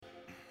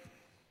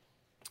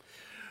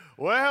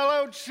Well,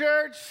 hello,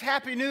 church.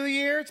 Happy New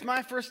Year. It's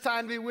my first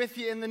time to be with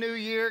you in the new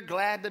year.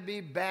 Glad to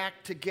be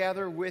back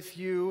together with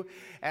you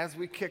as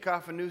we kick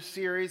off a new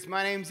series.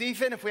 My name's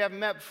Ethan. If we haven't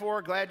met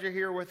before, glad you're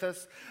here with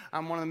us.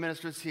 I'm one of the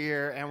ministers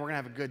here, and we're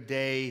going to have a good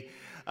day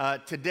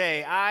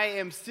today. I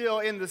am still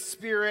in the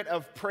spirit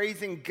of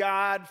praising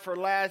God for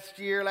last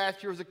year.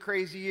 Last year was a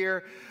crazy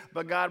year,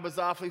 but God was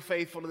awfully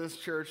faithful to this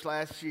church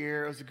last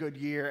year. It was a good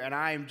year, and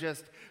I am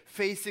just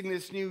facing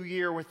this new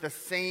year with the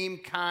same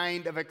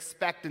kind of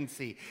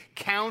expectancy,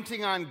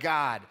 counting on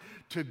God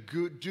to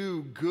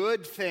do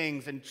good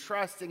things and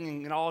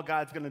trusting in all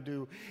God's going to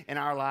do in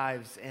our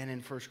lives and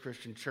in First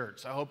Christian Church.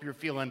 So I hope you're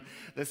feeling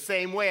the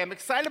same way. I'm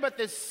excited about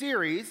this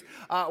series.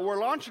 We're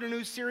launching a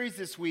new series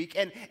this week,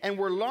 and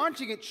we're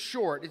launching it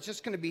short. It's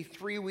just going to be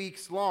 3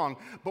 weeks long,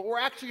 but we're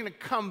actually going to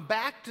come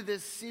back to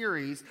this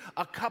series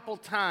a couple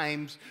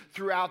times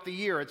throughout the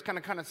year. It's going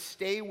to kind of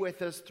stay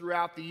with us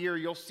throughout the year.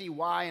 You'll see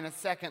why in a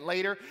second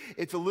later.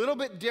 It's a little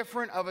bit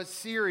different of a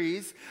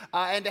series,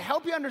 and to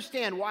help you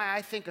understand why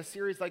I think a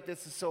series like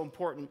this is so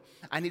important,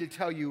 I need to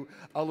tell you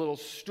a little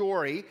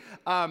story.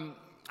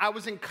 I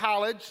was in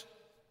college.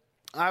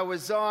 I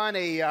was on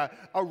a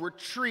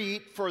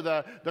retreat for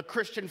the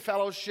Christian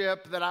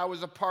fellowship that I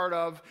was a part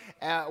of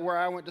where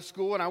I went to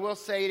school. And I will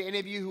say to any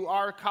of you who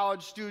are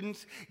college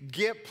students,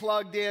 get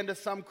plugged into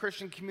some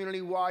Christian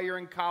community while you're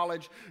in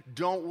college.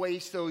 Don't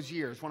waste those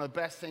years. One of the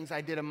best things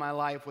I did in my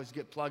life was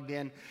get plugged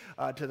in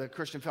to the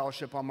Christian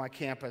fellowship on my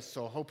campus.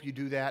 So I hope you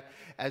do that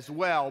as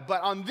well.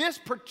 But on this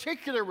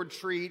particular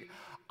retreat,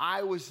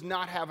 I was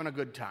not having a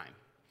good time.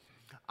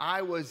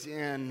 I was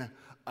in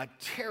a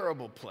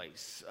terrible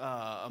place,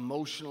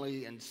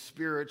 emotionally and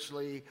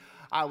spiritually.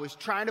 I was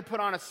trying to put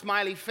on a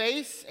smiley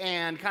face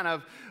and kind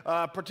of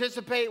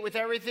participate with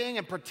everything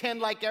and pretend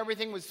like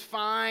everything was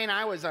fine.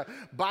 I was a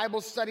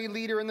Bible study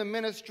leader in the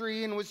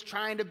ministry and was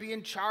trying to be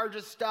in charge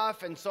of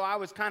stuff. And so I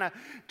was kind of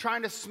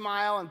trying to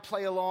smile and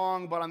play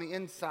along, but on the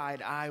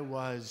inside, I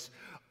was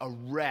a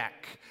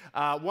wreck.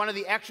 One of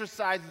the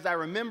exercises I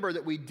remember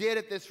that we did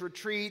at this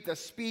retreat, the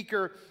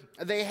speaker,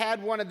 they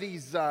had one of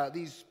these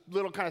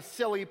little kind of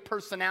silly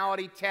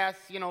personality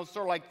tests, you know,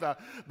 sort of like the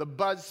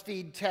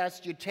BuzzFeed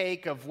test you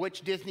take of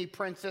which Disney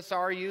princess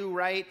are you,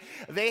 right?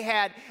 They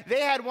had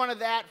one of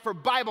that for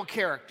Bible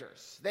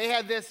characters. They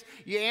had this,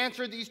 you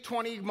answered these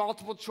 20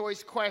 multiple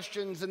choice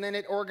questions, and then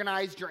it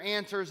organized your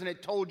answers, and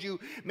it told you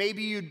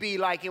maybe you'd be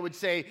like, it would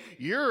say,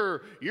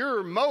 you're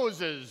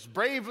Moses,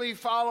 bravely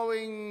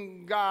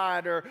following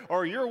God,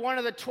 or you're one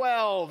of the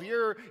 12,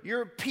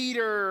 you're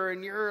Peter,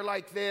 and you're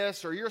like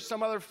this, or you're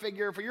some other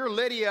figure, for you're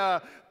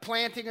Lydia,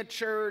 planting a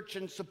church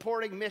and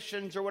supporting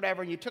missions or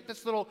whatever. And you took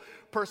this little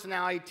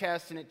personality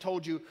test, and it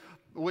told you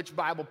which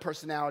Bible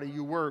personality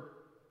you were.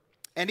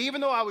 And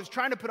even though I was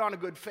trying to put on a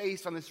good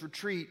face on this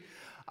retreat,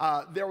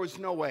 there was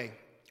no way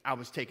I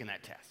was taking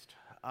that test.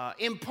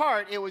 In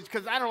part, it was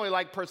because I don't really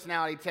like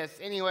personality tests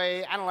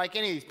anyway. I don't like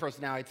any of these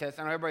personality tests.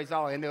 I know everybody's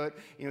all into it.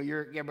 You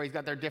know, everybody's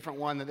got their different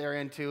one that they're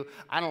into.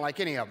 I don't like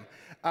any of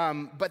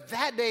them. But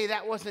that day,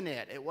 that wasn't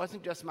it. It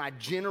wasn't just my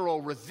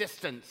general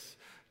resistance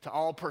to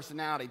all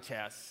personality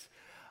tests.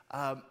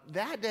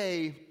 That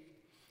day,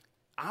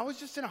 I was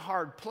just in a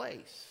hard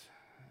place.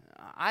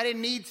 I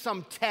didn't need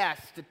some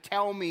test to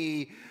tell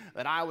me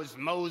that I was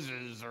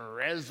Moses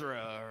or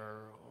Ezra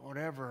or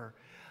whatever.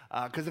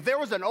 Because if there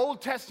was an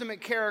Old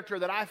Testament character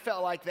that I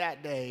felt like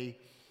that day,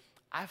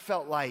 I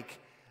felt like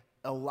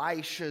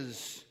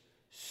Elisha's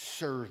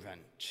servant.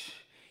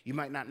 You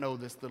might not know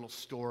this little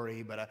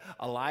story, but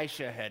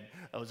Elisha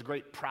was a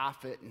great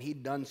prophet, and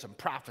he'd done some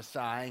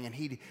prophesying, and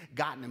he'd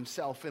gotten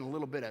himself in a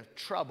little bit of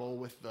trouble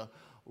with the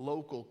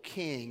local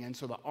king. And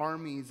so the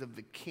armies of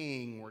the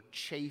king were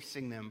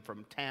chasing them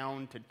from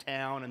town to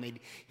town, and they'd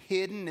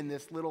hidden in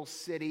this little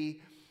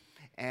city.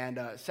 And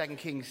 2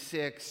 Kings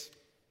 6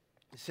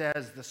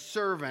 says the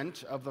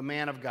servant of the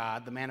man of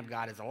God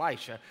is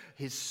Elisha,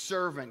 his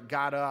servant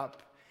got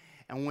up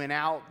and went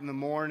out in the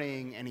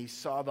morning, and he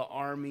saw the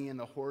army and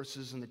the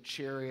horses and the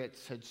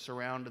chariots had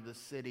surrounded the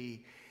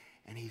city.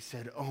 And he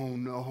said, "Oh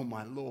no,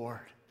 my Lord,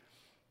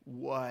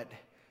 what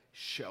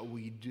shall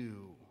we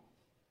do?"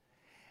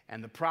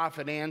 And the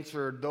prophet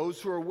answered,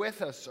 "Those who are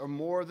with us are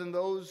more than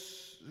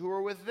those who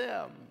are with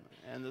them."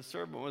 And the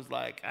servant was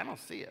like, "I don't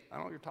see it. I don't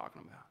know what you're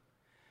talking about."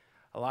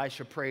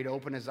 Elisha prayed,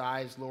 "Open his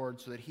eyes, Lord,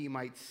 so that he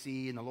might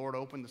see." And the Lord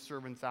opened the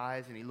servant's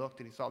eyes, and he looked,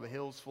 and he saw the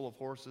hills full of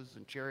horses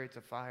and chariots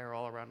of fire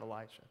all around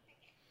Elisha.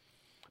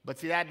 But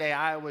see, that day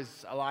I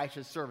was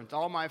Elisha's servant.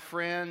 All my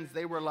friends,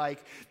 they were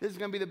like, "This is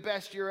going to be the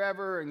best year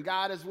ever, and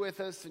God is with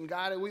us, and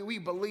we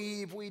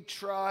believe, we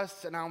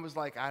trust." And I was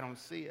like, "I don't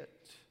see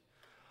it.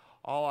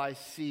 All I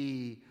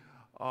see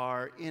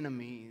are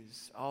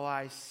enemies. All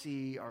I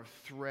see are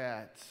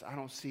threats. I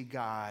don't see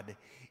God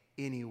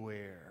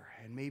anywhere."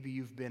 And maybe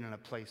you've been in a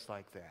place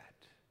like that.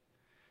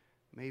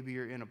 Maybe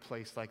you're in a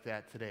place like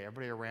that today.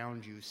 Everybody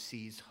around you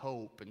sees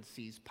hope and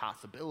sees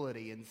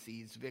possibility and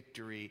sees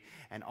victory,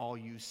 and all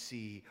you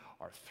see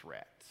are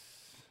threats.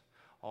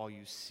 All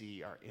you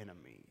see are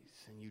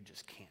enemies, and you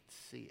just can't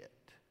see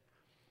it.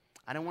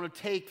 I didn't want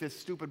to take this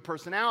stupid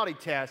personality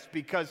test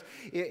because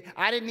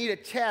I didn't need a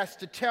test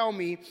to tell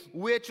me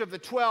which of the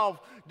 12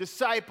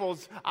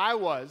 disciples I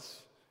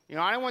was. You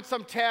know, I didn't want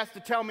some test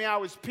to tell me I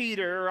was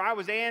Peter or I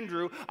was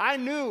Andrew. I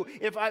knew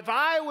if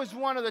I was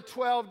one of the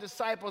 12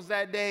 disciples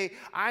that day,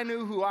 I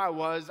knew who I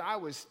was. I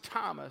was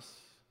Thomas.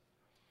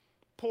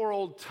 Poor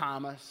old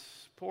Thomas.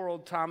 Poor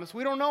old Thomas.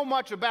 We don't know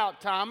much about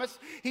Thomas.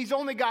 He's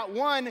only got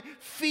one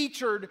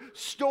featured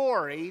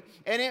story,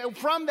 and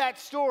from that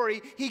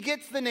story, he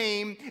gets the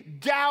name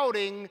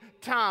Doubting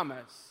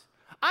Thomas.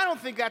 I don't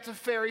think that's a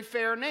very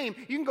fair name.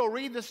 You can go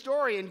read the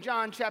story in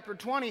John chapter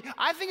 20.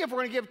 I think if we're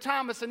going to give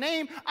Thomas a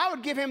name, I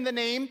would give him the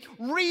name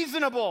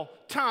Reasonable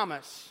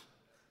Thomas.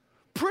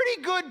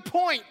 Pretty good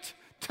point,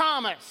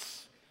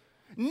 Thomas.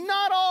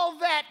 Not all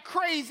that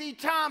crazy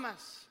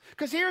Thomas.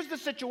 Because here's the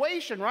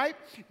situation, right?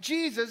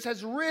 Jesus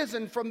has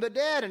risen from the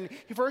dead, and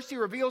first he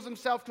reveals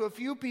himself to a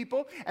few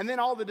people, and then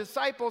all the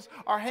disciples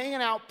are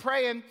hanging out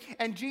praying,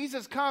 and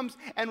Jesus comes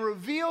and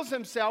reveals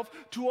himself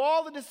to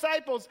all the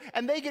disciples,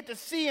 and they get to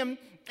see him,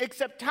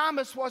 except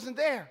Thomas wasn't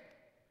there.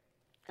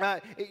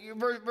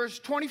 Verse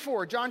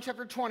 24, John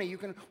chapter 20,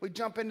 we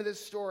jump into this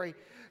story.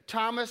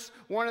 Thomas,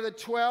 one of the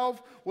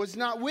 12, was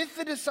not with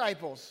the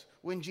disciples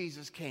when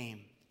Jesus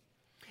came.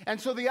 And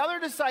so the other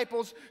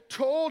disciples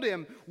told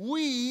him,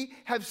 we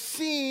have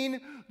seen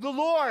the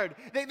Lord.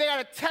 They had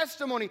a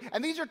testimony.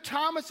 And these are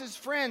Thomas's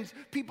friends,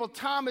 people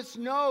Thomas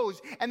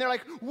knows. And they're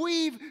like,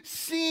 we've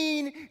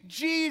seen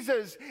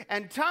Jesus.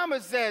 And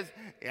Thomas says,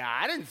 yeah,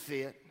 I didn't see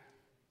it.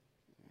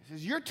 He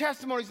says, your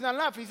testimony's not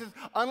enough. He says,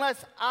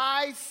 unless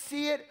I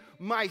see it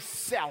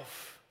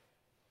myself.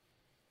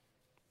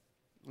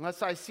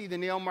 Unless I see the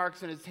nail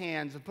marks in his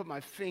hands and put my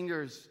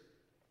fingers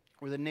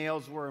where the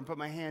nails were and put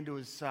my hand to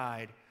his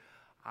side,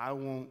 I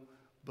won't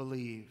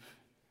believe.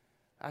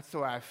 That's the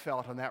way I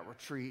felt on that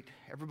retreat.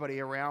 Everybody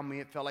around me,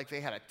 it felt like they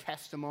had a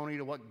testimony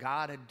to what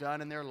God had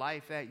done in their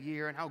life that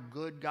year and how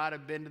good God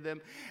had been to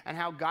them and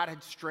how God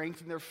had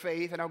strengthened their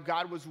faith and how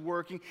God was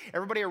working.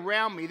 Everybody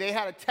around me, they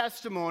had a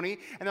testimony,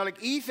 and they're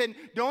like, Ethan,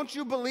 don't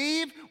you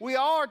believe? We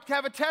all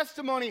have a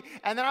testimony.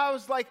 And then I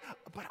was like,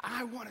 but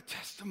I want a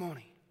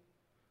testimony.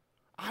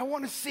 I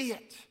want to see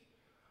it.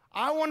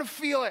 I want to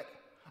feel it.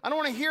 I don't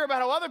want to hear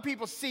about how other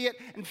people see it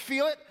and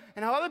feel it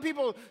and how other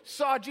people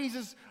saw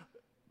Jesus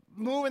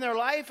move in their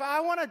life.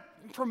 I want it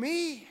for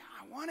me.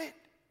 I want it.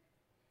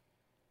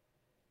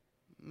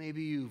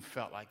 Maybe you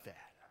felt like that.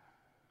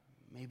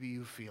 Maybe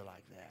you feel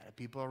like that.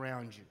 People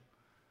around you.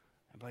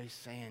 Everybody's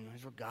saying,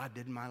 here's what God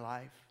did in my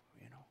life,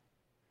 you know.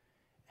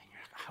 And you're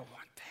like, I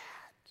want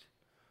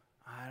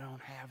that. I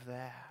don't have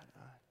that.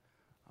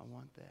 I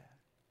want that.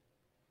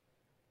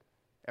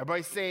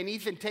 Everybody's saying,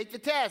 Ethan, take the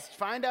test.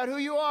 Find out who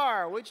you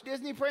are. Which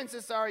Disney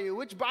princess are you?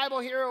 Which Bible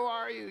hero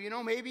are you? You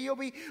know, maybe you'll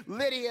be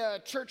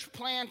Lydia, church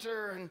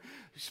planter, and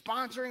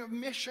sponsoring a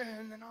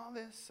mission and all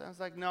this. I was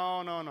like,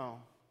 no.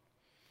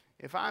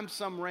 If I'm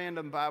some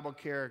random Bible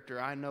character,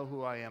 I know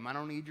who I am. I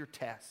don't need your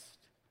test.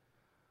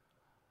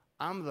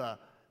 I'm the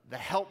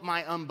help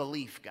my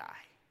unbelief guy.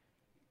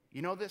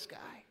 You know this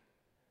guy?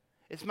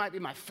 This might be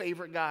my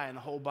favorite guy in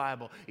the whole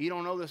Bible. You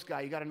don't know this guy,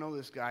 you got to know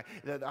this guy.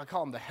 I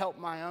call him the help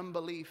my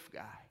unbelief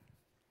guy.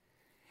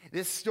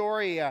 This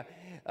story,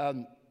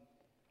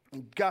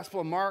 Gospel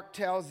of Mark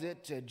tells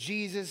it.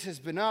 Jesus has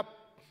been up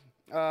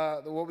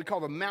what we call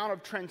the Mount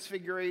of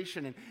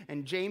Transfiguration,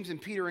 and James and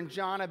Peter and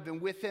John have been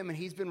with him, and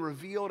he's been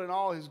revealed in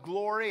all his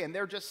glory, and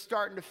they're just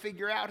starting to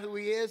figure out who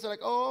he is. They're like,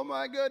 oh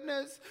my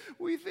goodness,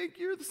 we think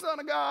you're the Son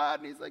of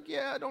God. And he's like,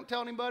 yeah, don't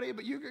tell anybody,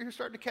 but you're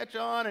starting to catch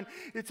on, and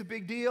it's a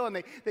big deal.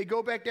 And they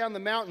go back down the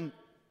mountain,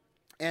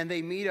 and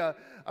they meet a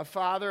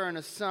father and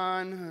a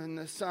son, and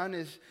the son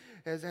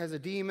has a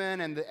demon,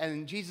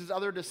 and Jesus'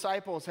 other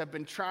disciples have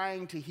been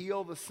trying to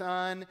heal the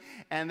son,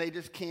 and they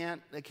just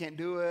can't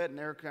do it, and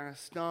they're kind of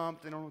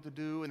stumped, they don't know what to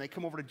do, and they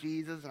come over to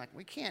Jesus, and like,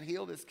 we can't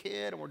heal this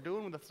kid, and we're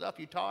doing the stuff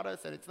you taught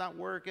us, and it's not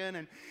working,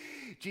 and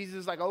Jesus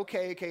is like,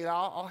 okay,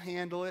 I'll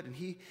handle it, and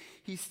he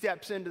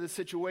steps into the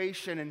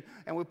situation,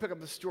 and we pick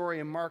up the story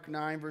in Mark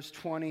 9, verse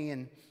 20,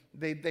 and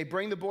they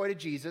bring the boy to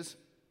Jesus,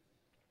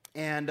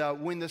 and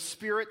when the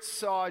spirit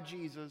saw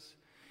Jesus,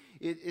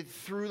 it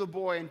threw the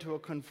boy into a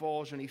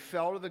convulsion. He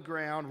fell to the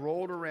ground,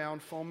 rolled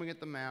around, foaming at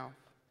the mouth.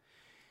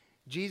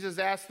 Jesus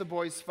asked the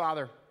boy's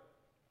father,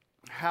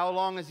 how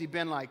long has he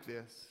been like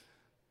this?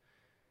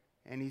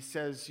 And he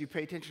says, you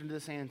pay attention to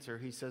this answer.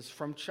 He says,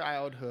 from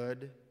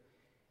childhood,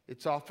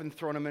 it's often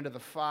thrown him into the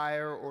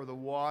fire or the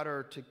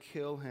water to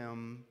kill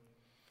him.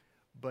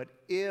 But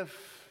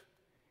if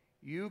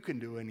you can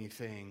do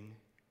anything,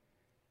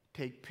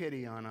 take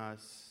pity on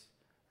us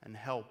and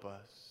help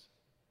us.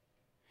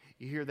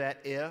 You hear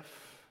that if?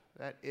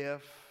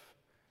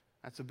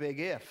 That's a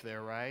big if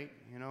there, right?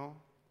 You know,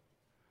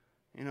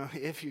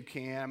 if you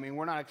can. I mean,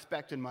 we're not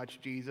expecting much,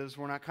 Jesus.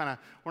 We're not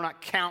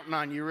counting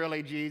on you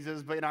really,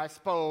 Jesus. But I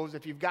suppose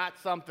if you've got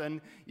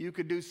something, you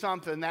could do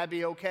something. That'd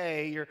be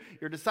okay.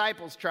 Your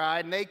disciples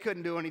tried and they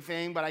couldn't do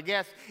anything. But I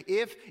guess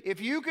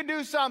if you could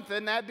do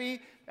something, that'd be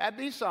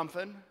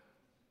something.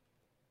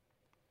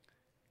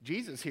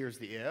 Jesus hears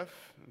the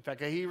if. In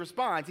fact, he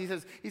responds. He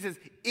says,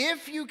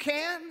 if you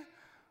can?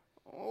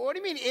 What do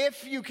you mean,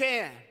 if you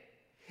can?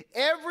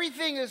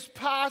 Everything is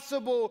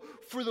possible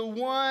for the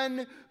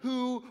one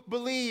who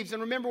believes.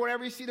 And remember,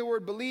 whenever you see the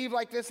word believe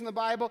like this in the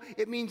Bible,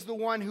 it means the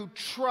one who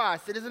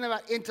trusts. It isn't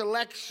about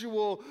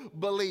intellectual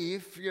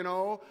belief,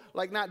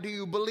 like not do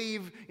you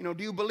believe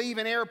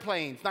in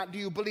airplanes? Not do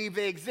you believe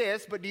they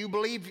exist, but do you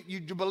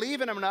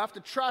believe in them enough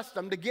to trust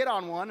them to get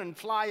on one and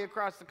fly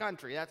across the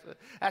country?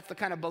 That's the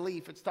kind of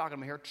belief it's talking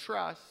about here,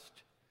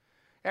 trust.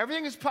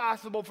 Everything is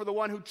possible for the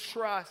one who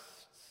trusts.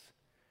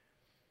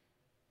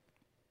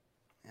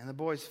 And the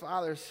boy's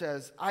father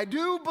says, I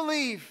do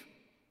believe.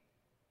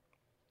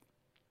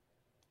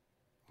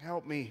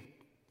 Help me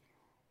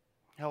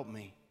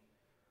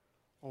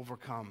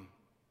overcome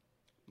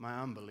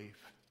my unbelief.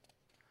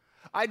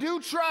 I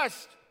do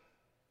trust.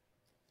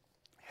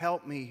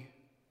 Help me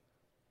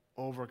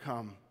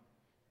overcome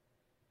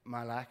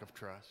my lack of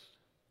trust.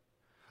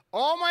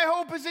 All my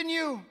hope is in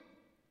you.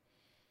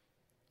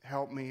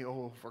 Help me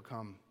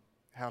overcome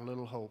how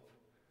little hope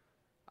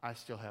I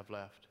still have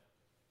left.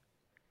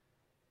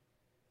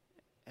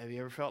 Have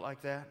you ever felt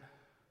like that?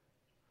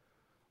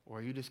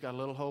 Or you just got a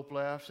little hope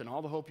left, and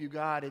all the hope you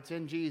got, it's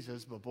in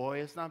Jesus, but boy,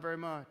 it's not very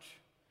much.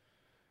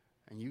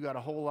 And you got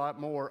a whole lot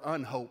more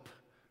unhope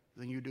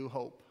than you do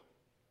hope.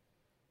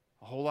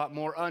 A whole lot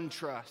more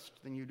untrust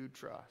than you do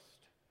trust.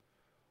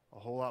 A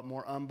whole lot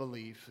more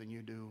unbelief than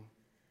you do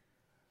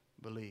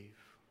believe.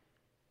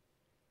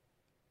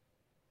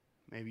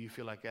 Maybe you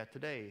feel like that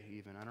today,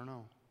 even. I don't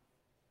know.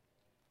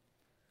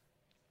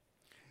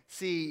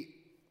 See,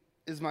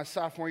 this is my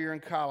sophomore year in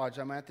college.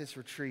 I'm at this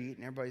retreat,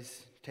 and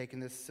everybody's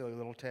taking this silly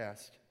little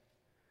test.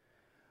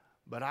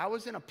 But I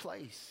was in a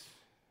place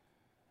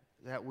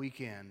that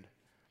weekend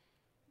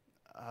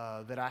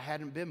that I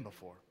hadn't been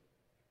before.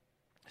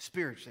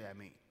 Spiritually, I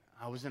mean.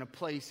 I was in a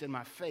place in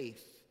my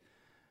faith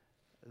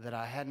that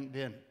I hadn't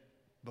been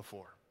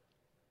before.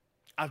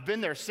 I've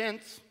been there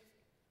since,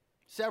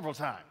 several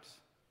times.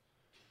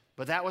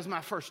 But that was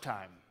my first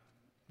time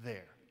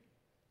there.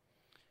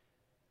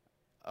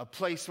 A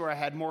place where I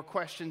had more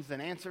questions than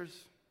answers,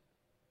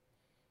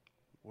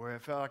 where I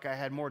felt like I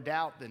had more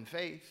doubt than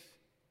faith,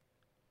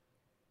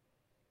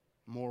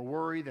 more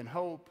worry than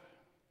hope.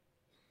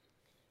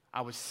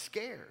 I was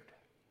scared,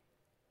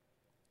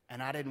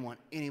 and I didn't want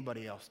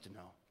anybody else to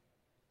know.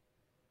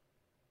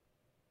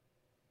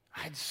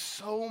 I had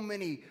so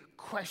many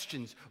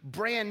questions,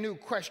 brand new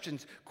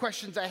questions,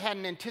 questions I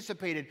hadn't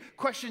anticipated,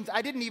 questions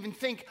I didn't even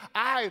think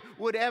I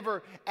would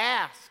ever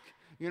ask,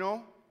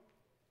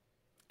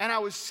 And I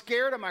was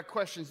scared of my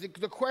questions.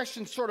 The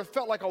questions sort of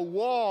felt like a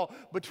wall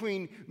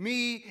between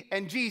me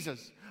and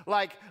Jesus.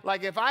 Like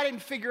if I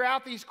didn't figure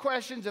out these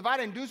questions, if I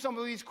didn't do some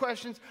of these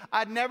questions,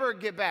 I'd never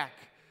get back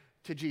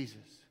to Jesus.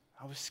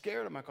 I was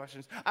scared of my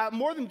questions.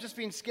 More than just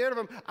being scared of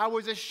them, I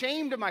was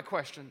ashamed of my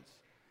questions.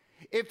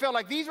 It felt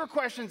like these were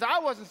questions I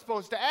wasn't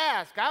supposed to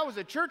ask. I was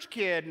a church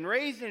kid and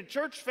raised in a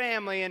church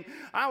family, and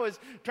I was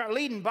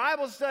leading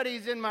Bible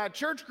studies in my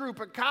church group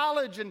at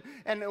college, and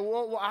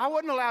I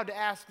wasn't allowed to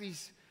ask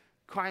these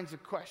kinds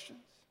of questions.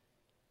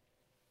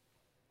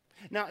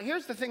 Now,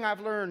 here's the thing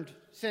I've learned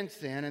since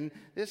then, and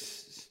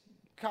this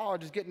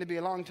college is getting to be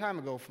a long time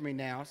ago for me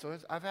now, so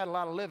I've had a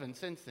lot of living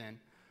since then.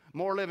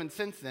 More living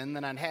since then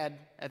than I'd had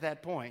at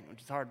that point,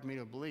 which is hard for me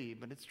to believe,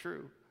 but it's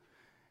true.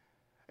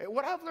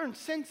 What I've learned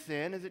since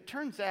then is it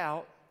turns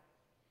out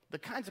the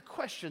kinds of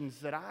questions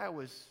that I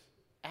was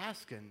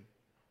asking,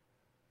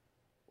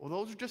 well,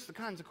 those are just the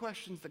kinds of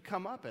questions that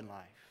come up in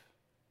life.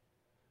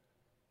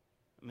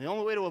 And the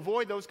only way to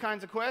avoid those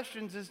kinds of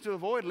questions is to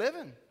avoid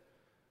living,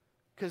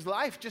 because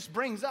life just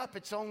brings up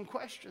its own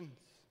questions.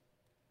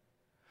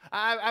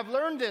 I've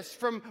learned this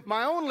from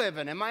my own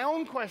living and my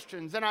own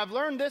questions, and I've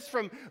learned this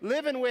from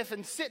living with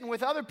and sitting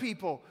with other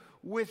people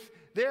with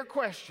their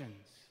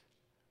questions.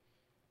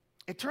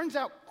 It turns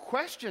out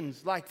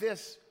questions like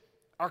this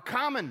are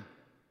common.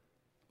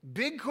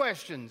 Big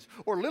questions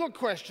or little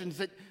questions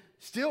that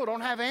still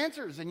don't have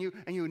answers, and you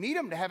need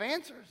them to have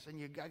answers, and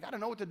you got to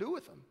know what to do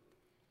with them.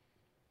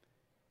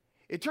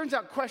 It turns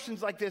out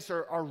questions like this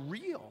are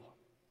real.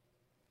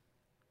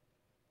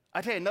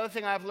 I tell you, another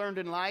thing I've learned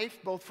in life,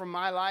 both from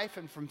my life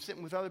and from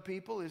sitting with other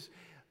people, is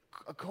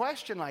a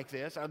question like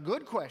this, a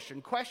good question,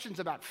 questions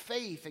about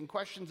faith and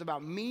questions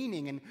about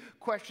meaning and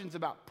questions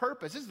about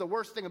purpose. This is the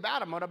worst thing about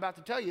them. What I'm about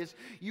to tell you is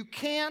you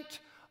can't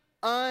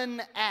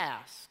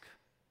unask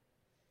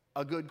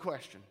a good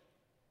question.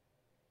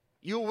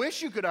 You'll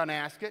wish you could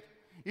unask it.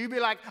 You'd be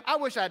like, I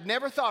wish I'd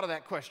never thought of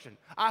that question.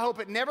 I hope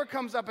it never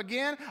comes up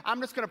again.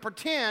 I'm just going to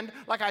pretend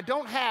like I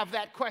don't have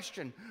that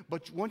question.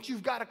 But once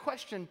you've got a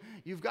question,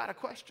 you've got a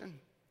question.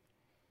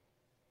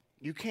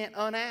 You can't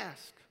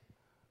unask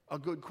a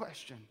good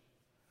question.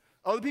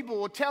 Other people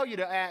will tell you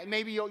to ask.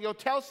 Maybe you'll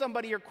tell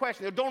somebody your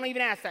question. They don't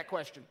even ask that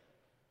question.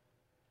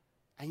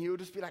 And you'll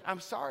just be like, I'm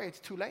sorry, it's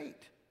too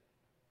late.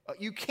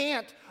 You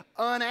can't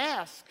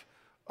unask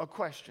a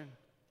question.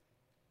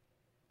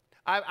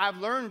 I've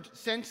learned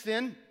since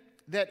then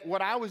that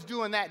what I was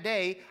doing that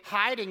day,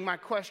 hiding my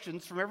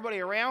questions from everybody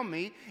around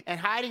me and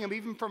hiding them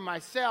even from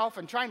myself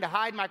and trying to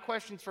hide my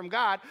questions from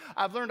God,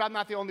 I've learned I'm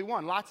not the only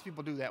one. Lots of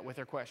people do that with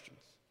their questions.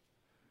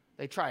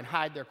 They try and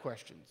hide their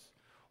questions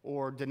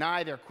or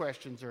deny their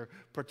questions or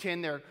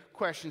pretend their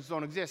questions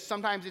don't exist.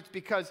 Sometimes it's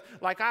because,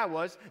 like I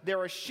was,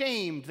 they're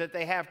ashamed that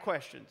they have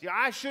questions. You know,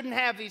 I shouldn't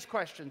have these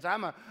questions.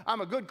 I'm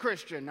a good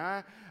Christian.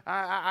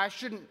 I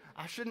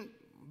shouldn't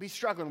be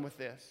struggling with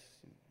this.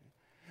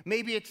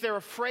 Maybe it's they're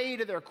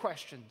afraid of their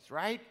questions,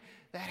 right?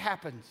 That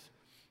happens.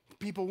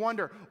 People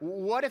wonder,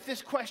 what if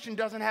this question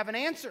doesn't have an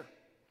answer?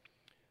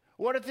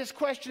 What if this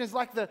question is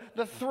like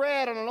the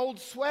thread on an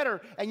old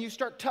sweater and you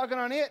start tugging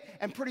on it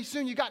and pretty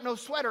soon you got no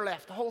sweater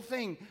left. The whole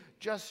thing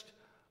just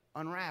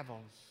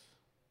unravels.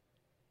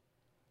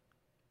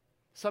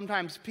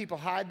 Sometimes people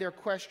hide their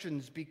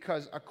questions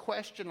because a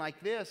question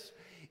like this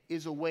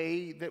is a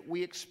way that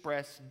we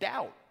express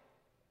doubt.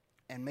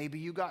 And maybe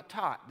you got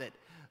taught that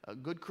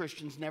good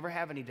Christians never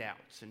have any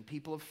doubts, and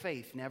people of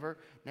faith never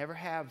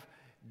have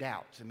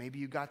doubts. And maybe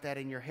you got that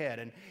in your head.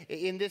 And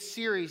in this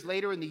series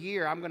later in the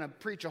year, I'm going to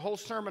preach a whole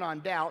sermon on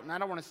doubt, and I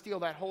don't want to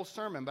steal that whole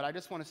sermon, but I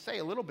just want to say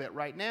a little bit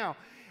right now.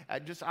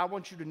 I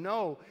want you to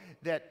know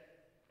that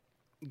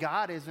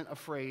God isn't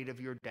afraid of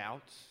your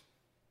doubts,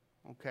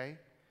 okay?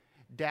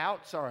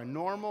 Doubts are a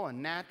normal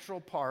and natural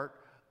part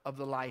of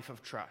the life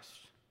of trust.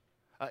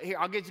 Here,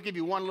 I'll just give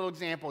you one little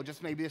example.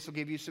 Just maybe this will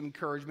give you some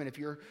encouragement if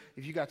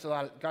you got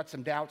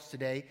some doubts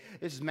today.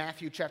 This is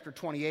Matthew chapter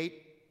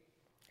 28.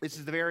 This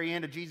is the very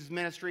end of Jesus'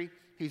 ministry.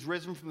 He's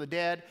risen from the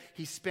dead.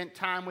 He's spent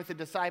time with the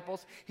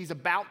disciples. He's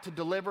about to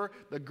deliver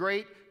the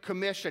Great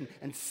Commission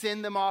and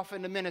send them off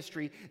into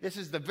ministry. This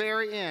is the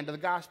very end of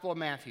the Gospel of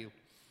Matthew.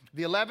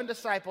 The 11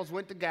 disciples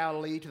went to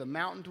Galilee, to the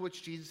mountain to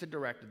which Jesus had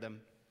directed them.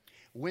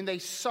 When they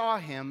saw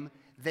him,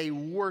 they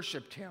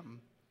worshiped him,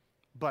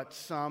 but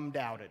some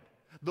doubted.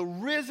 The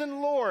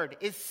risen Lord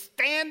is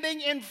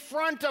standing in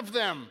front of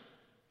them.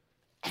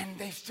 And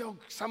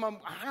some of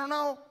them, I don't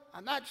know,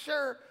 I'm not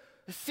sure.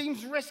 It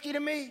seems risky to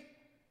me.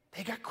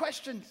 They got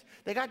questions.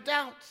 They got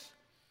doubts.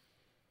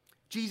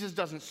 Jesus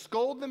doesn't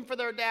scold them for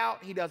their doubt.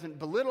 He doesn't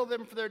belittle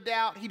them for their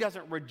doubt. He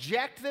doesn't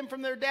reject them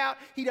from their doubt.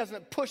 He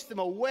doesn't push them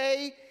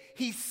away.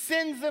 He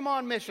sends them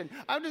on mission.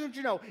 I just want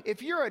you to know,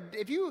 if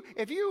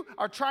you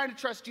are trying to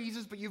trust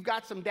Jesus, but you've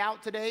got some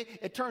doubt today,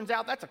 it turns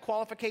out that's a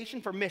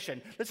qualification for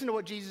mission. Listen to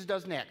what Jesus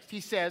does next. He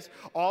says,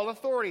 all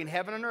authority in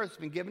heaven and earth has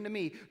been given to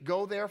me.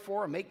 Go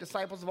therefore and make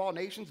disciples of all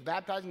nations,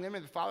 baptizing them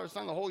in the Father, the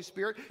Son, and the Holy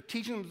Spirit,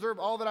 teaching them to observe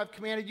all that I've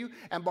commanded you.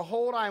 And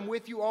behold, I am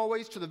with you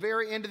always to the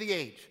very end of the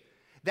age.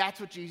 That's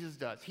what Jesus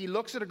does. He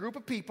looks at a group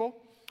of people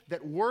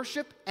that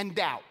worship and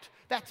doubt.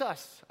 That's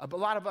us, a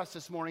lot of us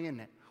this morning, isn't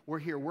it? We're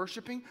here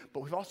worshiping,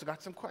 but we've also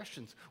got some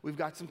questions. We've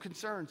got some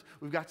concerns.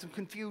 We've got some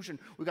confusion.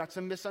 We've got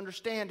some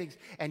misunderstandings.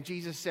 And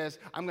Jesus says,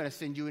 I'm going to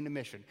send you into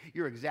mission.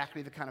 You're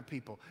exactly the kind of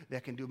people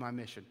that can do my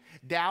mission.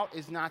 Doubt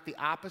is not the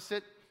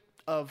opposite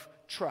of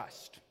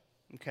trust,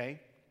 okay?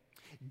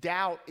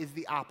 Doubt is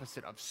the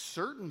opposite of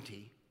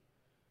certainty,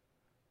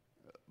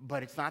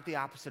 but it's not the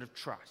opposite of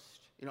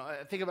trust. You know,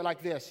 think of it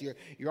like this.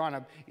 You're on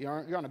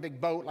a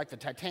big boat like the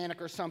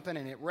Titanic or something,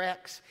 and it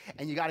wrecks,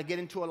 and you got to get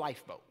into a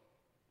lifeboat.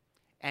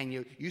 And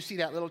you see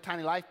that little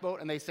tiny lifeboat,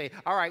 and they say,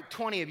 all right,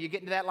 20 of you get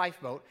into that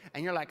lifeboat.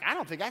 And you're like, I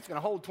don't think that's going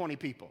to hold 20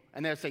 people.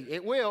 And they'll say,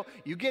 it will.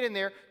 You get in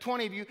there,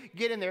 20 of you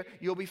get in there,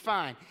 you'll be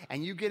fine.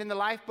 And you get in the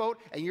lifeboat,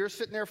 and you're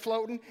sitting there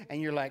floating,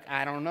 and you're like,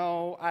 I don't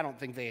know. I don't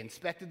think they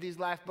inspected these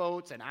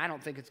lifeboats, and I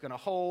don't think it's going to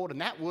hold. And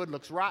that wood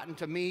looks rotten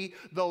to me.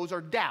 Those are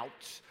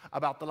doubts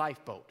about the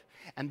lifeboat.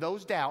 And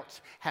those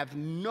doubts have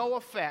no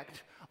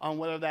effect on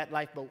whether that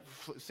lifeboat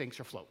sinks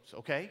or floats,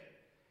 okay?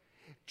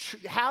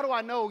 How do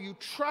I know you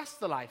trust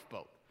the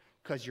lifeboat?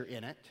 Because you're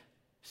in it.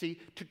 See,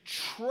 to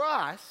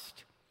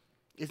trust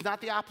is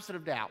not the opposite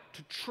of doubt.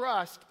 To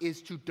trust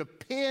is to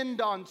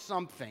depend on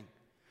something,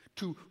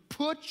 to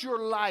put your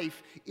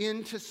life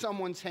into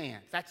someone's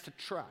hands. That's to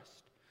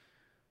trust.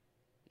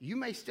 You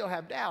may still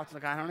have doubts,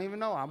 like I don't even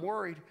know, I'm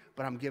worried,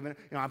 but I'm giving,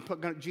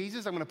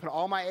 Jesus, I'm going to put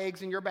all my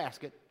eggs in your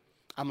basket.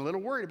 I'm a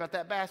little worried about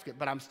that basket,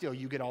 but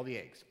you get all the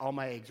eggs. All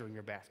my eggs are in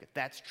your basket.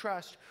 That's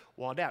trust,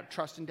 while doubt.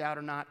 Trust and doubt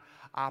are not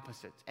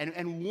opposites.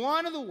 And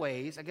one of the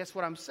ways, I guess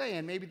what I'm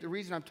saying, maybe the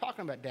reason I'm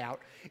talking about doubt,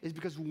 is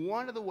because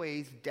one of the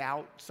ways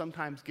doubt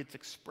sometimes gets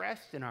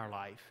expressed in our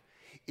life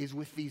is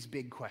with these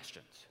big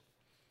questions.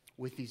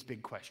 With these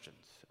big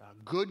questions.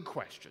 Good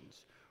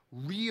questions.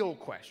 Real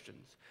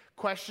questions.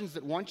 Questions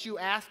that once you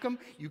ask them,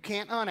 you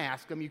can't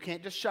unask them. You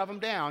can't just shove them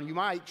down. You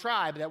might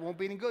try, but that won't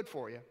be any good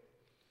for you.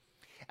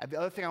 And the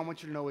other thing I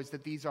want you to know is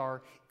that these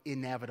are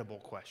inevitable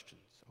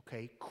questions,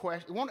 okay?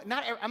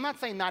 I'm not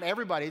saying not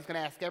everybody is going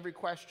to ask every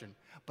question,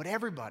 but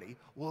everybody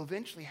will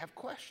eventually have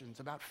questions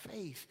about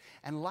faith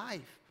and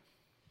life.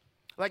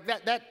 Like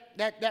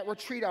that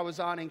retreat I was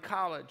on in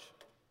college,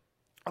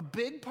 a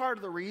big part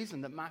of the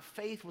reason that my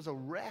faith was a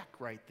wreck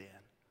right then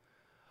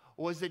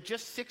was that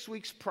just 6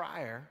 weeks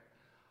prior,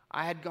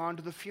 I had gone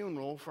to the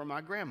funeral for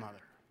my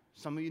grandmother.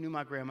 Some of you knew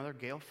my grandmother,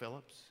 Gail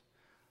Phillips.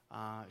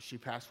 She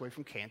passed away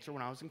from cancer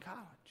when I was in college.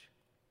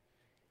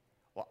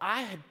 Well,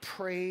 I had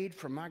prayed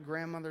for my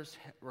grandmother's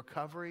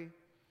recovery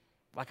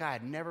like I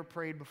had never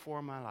prayed before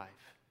in my life.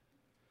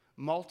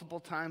 Multiple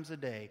times a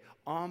day,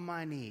 on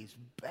my knees,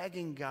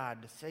 begging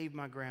God to save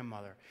my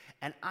grandmother.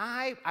 And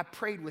I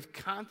prayed with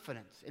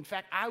confidence. In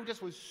fact, I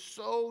just was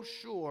so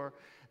sure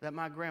that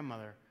my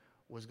grandmother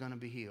was going to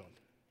be healed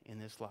in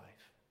this life.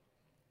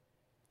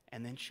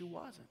 And then she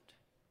wasn't.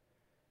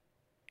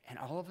 And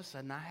all of a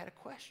sudden, I had a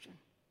question.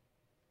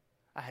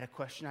 I had a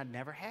question I'd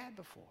never had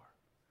before.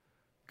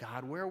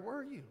 God, where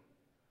were you?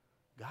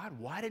 God,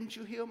 why didn't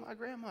you heal my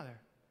grandmother?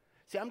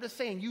 See, I'm just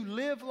saying, you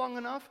live long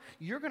enough,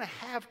 you're going to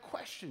have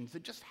questions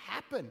that just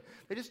happen.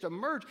 They just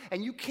emerge,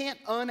 and you can't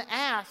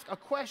unask a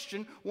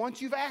question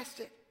once you've asked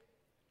it.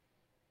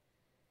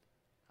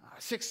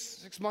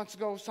 Six months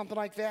ago, something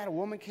like that, a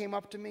woman came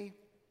up to me,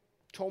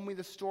 told me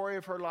the story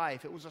of her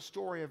life. It was a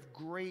story of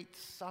great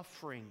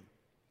suffering.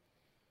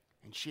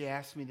 And she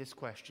asked me this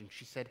question.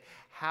 She said,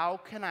 how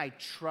can I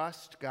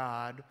trust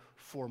God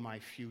for my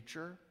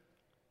future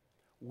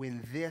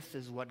when this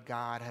is what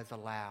God has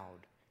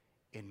allowed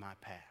in my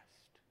past?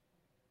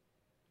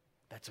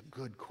 That's a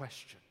good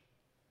question.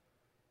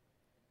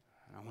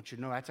 And I want you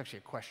to know that's actually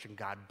a question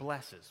God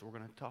blesses. We're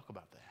going to talk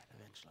about that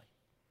eventually.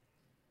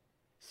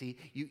 See,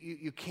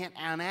 you can't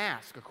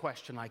unask a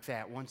question like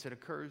that once it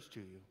occurs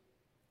to you.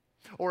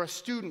 Or a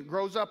student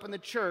grows up in the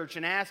church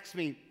and asks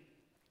me,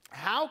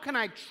 how can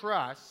I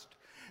trust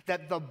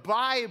that the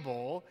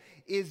Bible,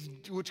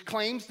 which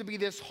claims to be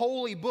this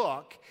holy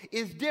book,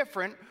 is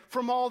different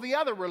from all the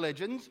other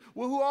religions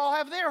who all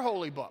have their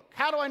holy book?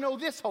 How do I know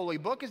this holy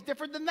book is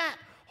different than that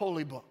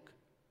holy book?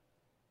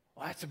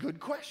 Well, that's a good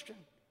question.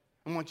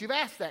 And once you've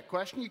asked that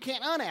question, you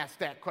can't unask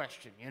that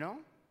question, you know?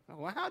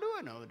 Well, how do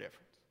I know the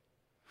difference?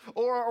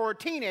 Or a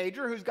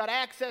teenager who's got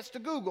access to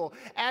Google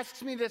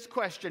asks me this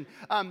question.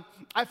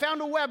 I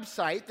found a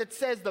website that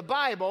says the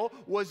Bible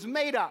was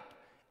made up,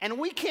 and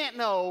we can't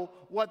know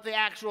what the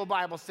actual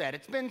Bible said.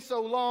 It's been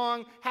so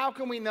long, how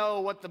can we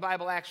know what the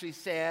Bible actually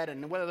said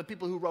and whether the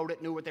people who wrote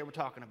it knew what they were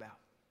talking about?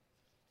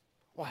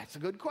 Well, that's a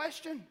good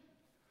question.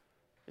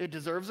 It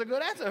deserves a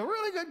good answer. A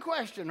really good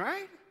question,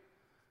 right?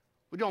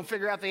 We don't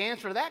figure out the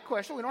answer to that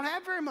question, we don't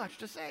have very much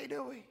to say,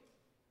 do we?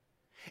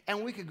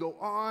 And we could go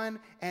on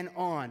and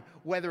on,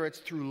 whether it's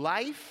through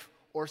life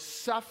or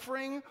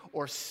suffering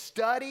or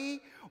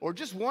study or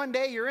just one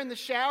day you're in the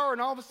shower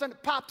and all of a sudden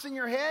it pops in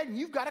your head and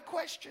you've got a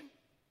question.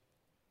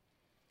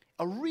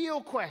 A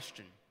real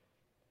question.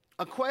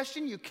 A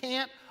question you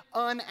can't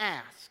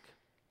unask.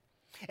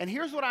 And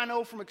here's what I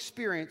know from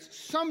experience.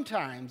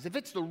 Sometimes, if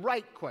it's the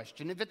right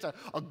question, if it's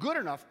a good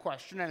enough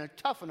question and a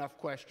tough enough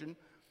question,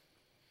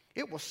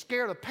 it will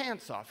scare the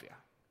pants off you.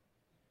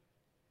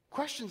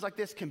 Questions like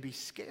this can be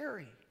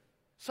scary.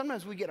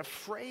 Sometimes we get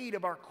afraid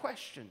of our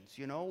questions,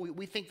 you know.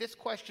 We think this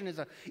question is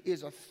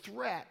a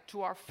threat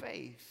to our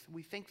faith.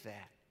 We think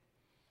that.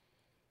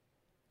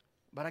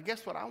 But I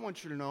guess what I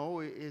want you to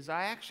know is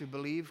I actually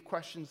believe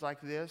questions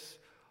like this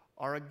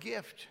are a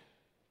gift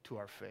to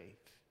our faith.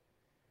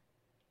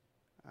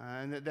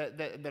 And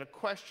that a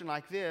question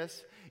like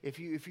this, if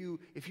you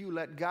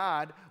let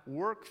God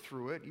work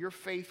through it, your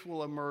faith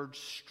will emerge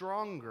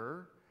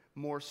stronger,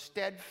 more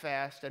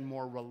steadfast, and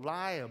more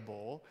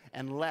reliable,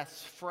 and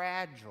less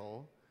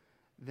fragile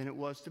than it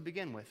was to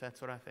begin with.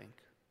 That's what I think.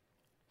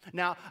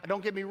 Now,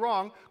 don't get me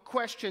wrong,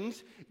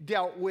 questions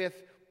dealt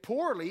with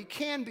poorly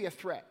can be a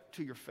threat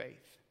to your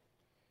faith.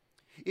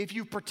 If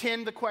you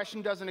pretend the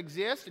question doesn't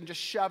exist and just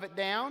shove it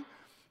down,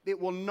 it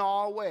will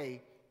gnaw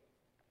away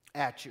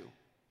at you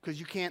because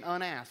you can't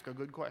unask a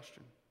good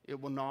question. It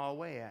will gnaw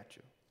away at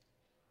you.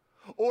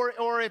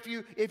 Or if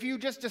you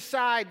just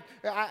decide,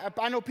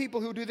 I know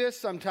people who do this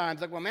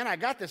sometimes, like, well, man, I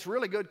got this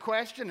really good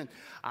question, and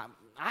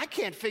I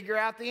can't figure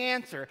out the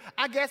answer.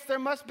 I guess there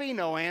must be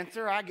no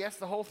answer. I guess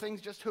the whole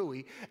thing's just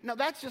hooey. No,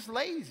 that's just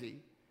lazy.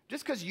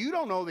 Just because you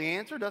don't know the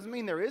answer doesn't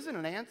mean there isn't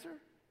an answer.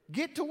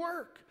 Get to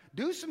work.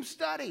 Do some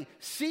study.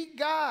 Seek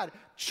God.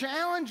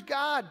 Challenge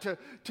God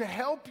to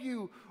help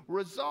you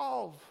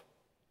resolve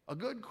a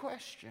good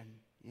question,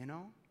 you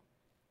know.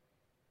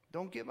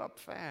 Don't give up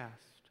fast.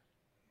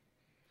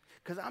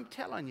 Because I'm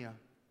telling you,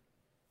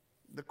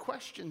 the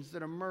questions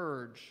that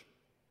emerge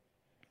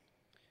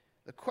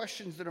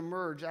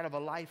out of a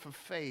life of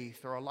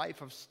faith or a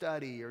life of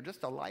study or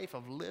just a life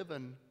of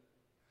living,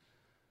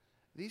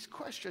 these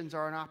questions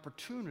are an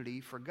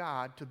opportunity for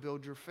God to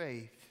build your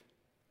faith.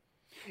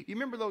 You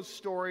remember those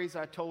stories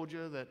I told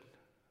you that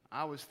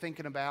I was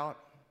thinking about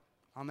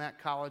on that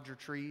college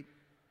retreat?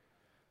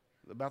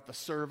 About the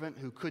servant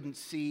who couldn't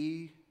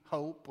see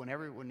hope when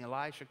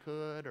Elisha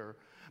could, or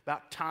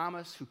about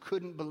Thomas who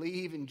couldn't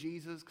believe in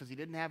Jesus because he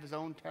didn't have his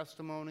own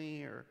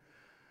testimony, or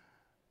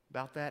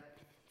about that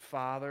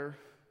father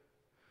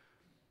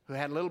who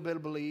had a little bit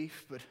of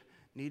belief but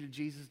needed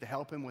Jesus to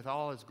help him with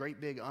all his great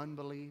big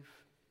unbelief.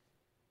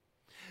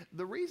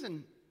 The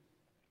reason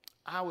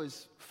I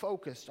was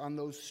focused on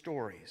those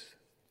stories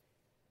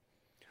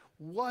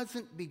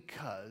wasn't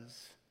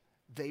because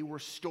they were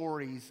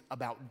stories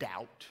about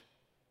doubt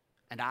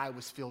and I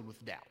was filled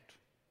with doubt,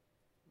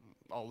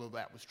 although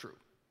that was true.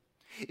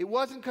 It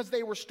wasn't because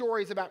they were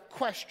stories about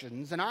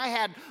questions, and I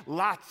had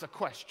lots of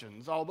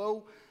questions,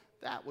 although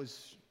that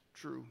was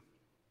true.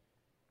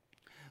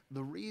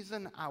 The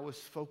reason I was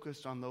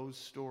focused on those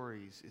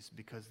stories is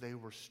because they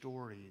were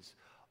stories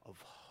of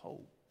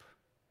hope,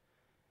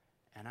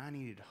 and I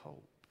needed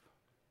hope,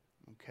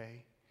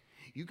 okay?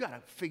 You got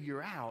to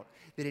figure out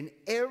that in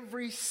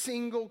every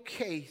single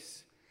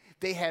case,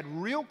 they had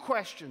real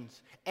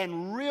questions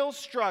and real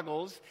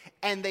struggles,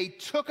 and they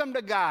took them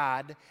to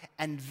God,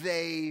 and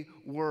they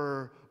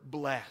were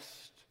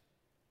blessed.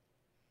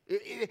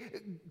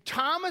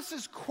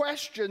 Thomas's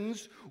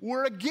questions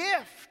were a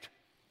gift.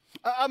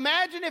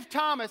 Imagine if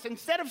Thomas,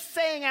 instead of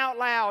saying out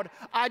loud,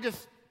 I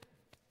just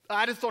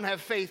don't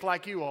have faith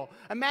like you all.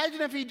 Imagine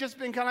if he'd just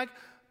been kind of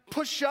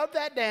like, shove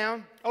that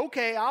down.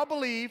 Okay, I'll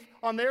believe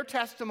on their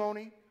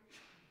testimony.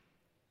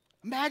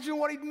 Imagine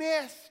what he'd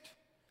missed.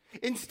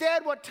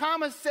 Instead, what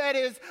Thomas said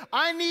is,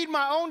 I need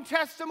my own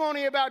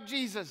testimony about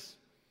Jesus.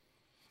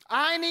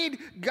 I need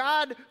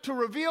God to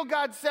reveal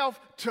God's self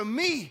to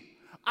me.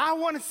 I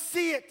want to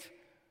see it.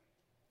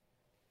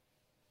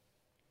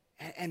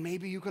 And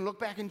maybe you can look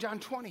back in John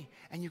 20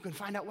 and you can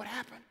find out what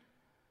happened.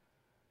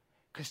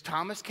 Because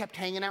Thomas kept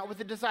hanging out with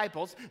the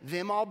disciples,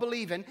 them all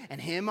believing and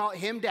him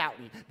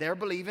doubting. They're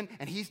believing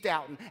and he's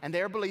doubting, and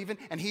they're believing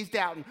and he's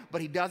doubting.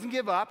 But he doesn't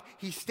give up.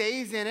 He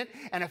stays in it.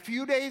 And a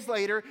few days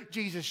later,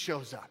 Jesus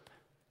shows up.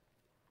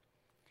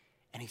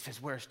 And he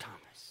says, where's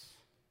Thomas?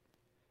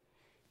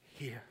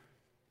 Here.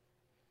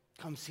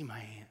 Come see my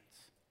hands.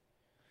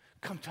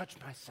 Come touch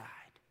my side.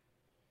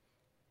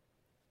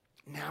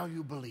 Now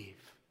you believe.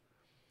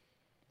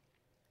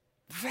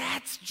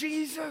 That's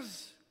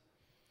Jesus.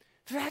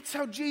 That's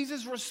how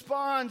Jesus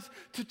responds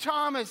to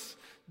Thomas'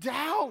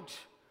 doubt.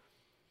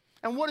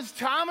 And what does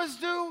Thomas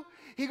do?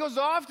 He goes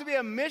off to be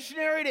a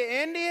missionary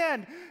to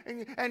India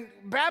and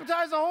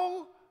baptize the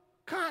whole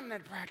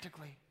continent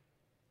practically.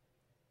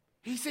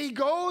 He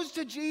goes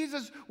to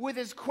Jesus with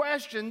his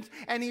questions,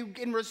 and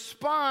in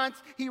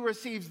response, he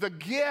receives the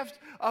gift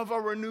of a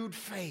renewed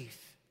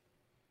faith.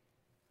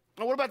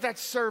 Now, what about that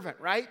servant,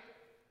 right?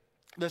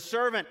 The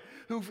servant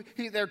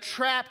they're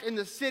trapped in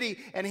the city,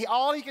 and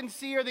all he can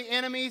see are the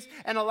enemies,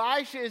 and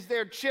Elisha is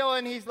there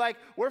chilling. He's like,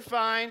 we're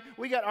fine.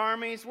 We got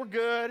armies. We're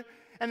good.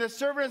 And the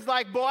servant is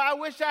like, boy, I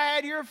wish I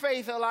had your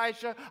faith,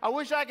 Elisha. I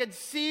wish I could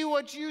see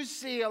what you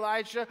see,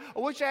 Elisha. I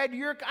wish I had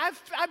your...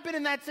 I've been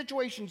in that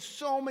situation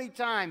so many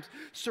times,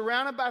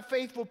 surrounded by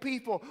faithful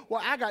people.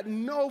 Well, I got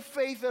no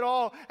faith at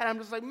all, and I'm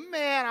just like,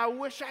 man, I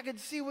wish I could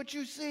see what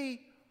you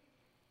see.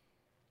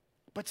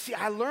 But see,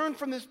 I learned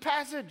from this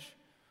passage.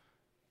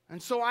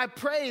 And so I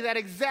pray that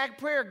exact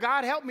prayer.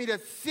 God, help me to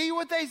see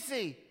what they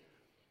see.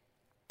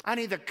 I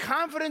need the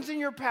confidence in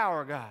your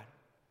power, God.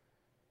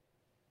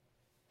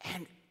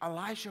 And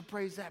Elisha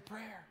prays that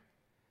prayer.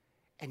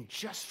 And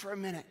just for a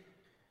minute,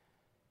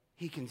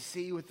 he can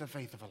see with the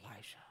faith of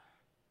Elisha.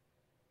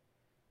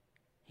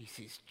 He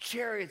sees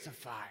chariots of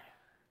fire.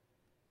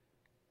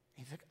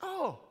 He's like,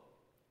 oh,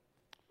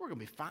 we're going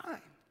to be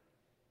fine.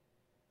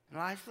 And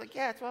Elisha's like,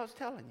 yeah, that's what I was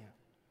telling you.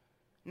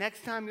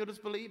 Next time you'll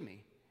just believe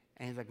me.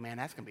 And he's like, man,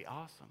 that's going to be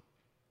awesome.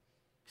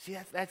 See,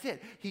 that's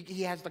it.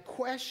 He has the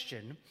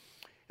question.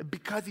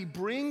 Because he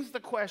brings the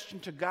question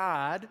to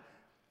God,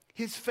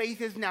 his faith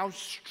is now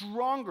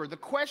stronger. The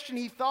question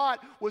he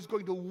thought was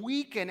going to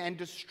weaken and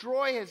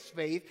destroy his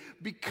faith,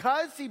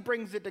 because he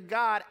brings it to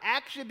God,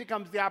 actually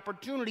becomes the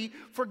opportunity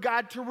for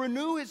God to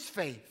renew his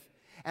faith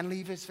and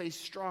leave his faith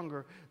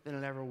stronger than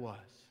it ever was.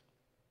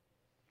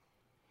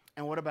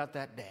 And what about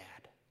that dad?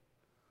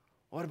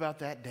 What about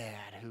that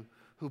dad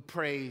who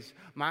prays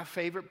my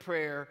favorite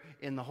prayer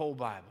in the whole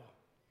Bible?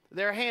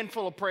 There are a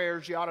handful of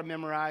prayers you ought to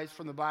memorize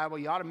from the Bible.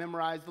 You ought to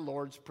memorize the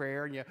Lord's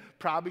Prayer, and you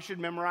probably should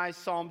memorize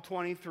Psalm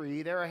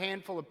 23. There are a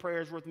handful of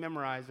prayers worth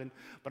memorizing,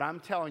 but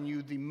I'm telling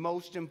you, the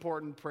most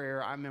important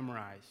prayer I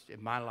memorized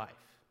in my life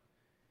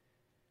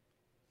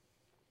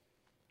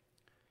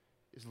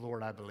is,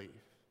 Lord, I believe.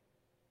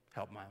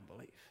 Help my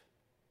unbelief.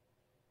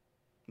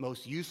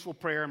 Most useful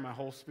prayer in my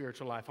whole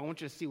spiritual life. I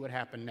want you to see what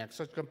happened next.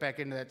 Let's come back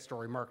into that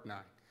story, Mark 9.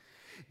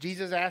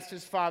 Jesus asked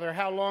his father,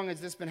 how long has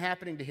this been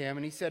happening to him?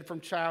 And he said, from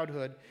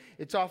childhood.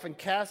 It's often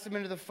cast him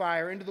into the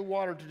fire, into the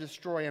water to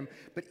destroy him.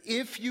 But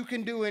if you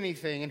can do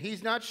anything, and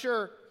he's not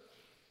sure,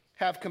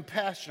 have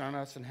compassion on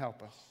us and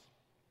help us.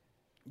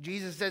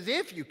 Jesus says,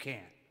 if you can.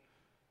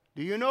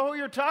 Do you know who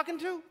you're talking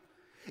to?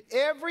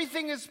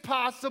 Everything is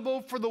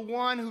possible for the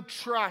one who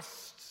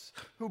trusts,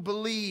 who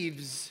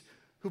believes,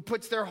 who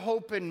puts their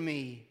hope in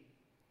me.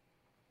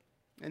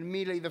 And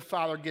immediately the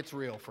father gets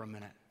real for a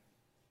minute.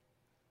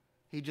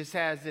 He just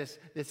has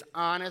this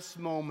honest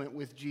moment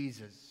with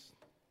Jesus.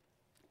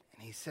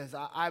 And he says,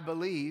 I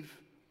believe.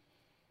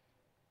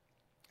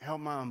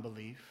 Help my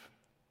unbelief.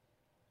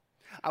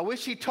 I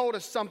wish he told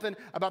us something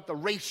about the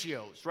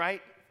ratios,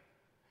 right?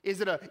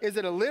 Is it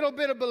a little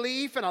bit of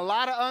belief and a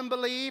lot of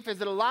unbelief? Is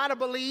it a lot of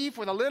belief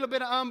with a little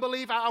bit of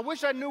unbelief? I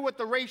wish I knew what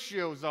the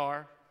ratios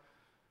are.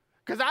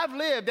 Because I've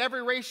lived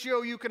every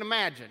ratio you can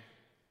imagine.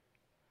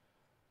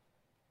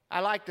 I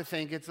like to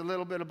think it's a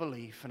little bit of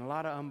belief and a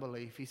lot of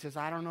unbelief. He says,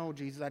 I don't know,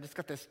 Jesus. I just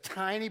got this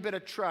tiny bit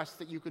of trust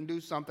that you can do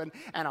something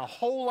and a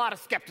whole lot of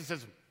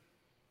skepticism.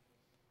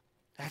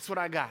 That's what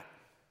I got.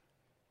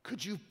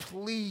 Could you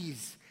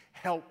please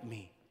help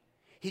me?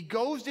 He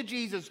goes to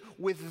Jesus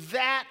with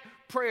that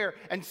prayer.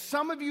 And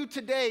some of you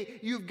today,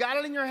 you've got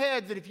it in your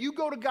heads that if you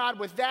go to God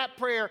with that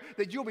prayer,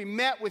 that you'll be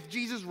met with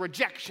Jesus'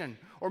 rejection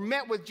or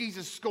met with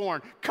Jesus'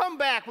 scorn. Come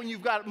back when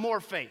you've got more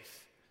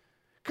faith.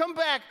 Come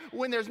back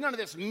when there's none of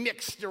this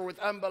mixture with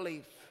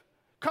unbelief.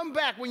 Come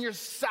back when you're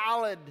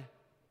solid.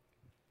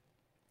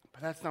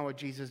 But that's not what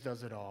Jesus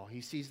does at all.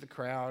 He sees the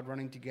crowd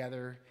running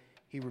together.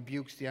 He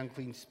rebukes the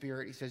unclean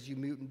spirit. He says, you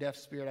mute and deaf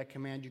spirit, I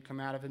command you, come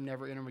out of him,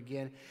 never enter him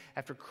again.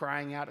 After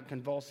crying out and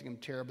convulsing him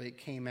terribly, it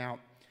came out,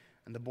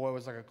 and the boy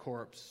was like a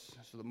corpse,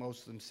 so that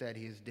most of them said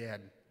he is dead.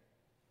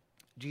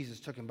 Jesus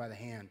took him by the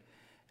hand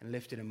and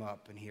lifted him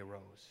up, and he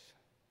arose.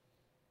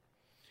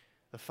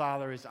 The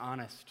Father is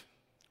honest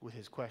with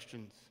his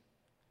questions,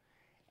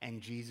 and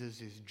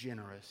Jesus is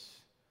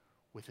generous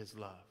with his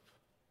love.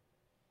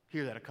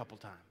 Hear that a couple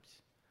times.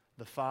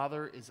 The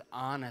Father is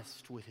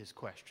honest with his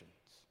questions,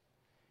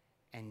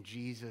 and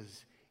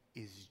Jesus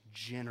is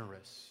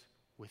generous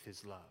with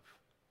his love.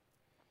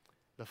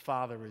 The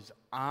Father is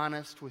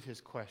honest with his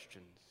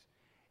questions,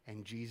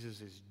 and Jesus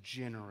is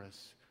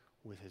generous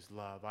with his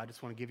love. I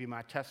just want to give you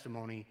my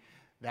testimony.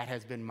 That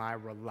has been my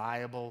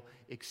reliable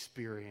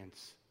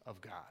experience of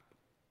God.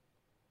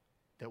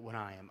 That when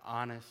I am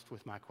honest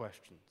with my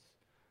questions,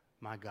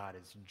 my God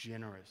is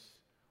generous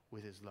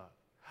with his love.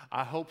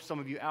 I hope some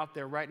of you out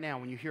there right now,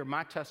 when you hear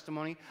my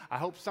testimony, I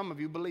hope some of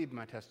you believe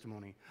my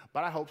testimony.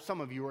 But I hope some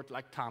of you are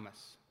like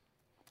Thomas.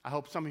 I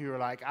hope some of you are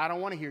like, I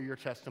don't want to hear your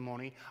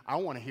testimony. I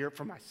want to hear it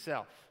for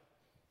myself.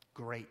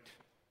 Great.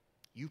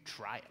 You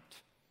try it.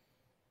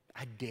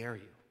 I dare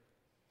you.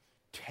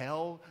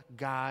 Tell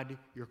God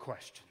your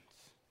questions.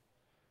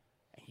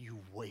 And you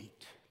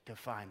wait to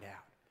find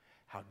out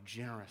how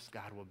generous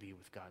God will be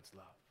with God's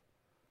love.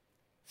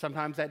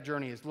 Sometimes that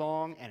journey is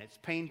long and it's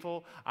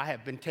painful.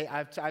 I've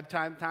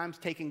times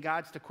taken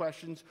God's to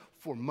questions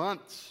for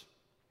months,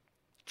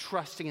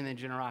 trusting in the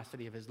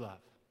generosity of his love.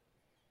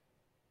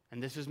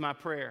 And this is my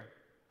prayer.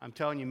 I'm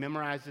telling you,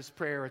 memorize this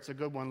prayer. It's a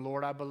good one.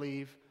 Lord, I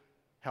believe.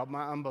 Help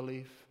my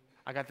unbelief.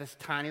 I got this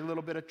tiny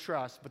little bit of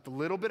trust, but the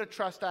little bit of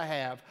trust I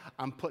have,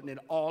 I'm putting it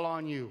all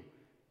on you,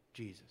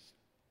 Jesus.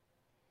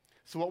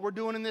 So what we're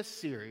doing in this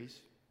series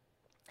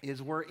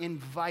is we're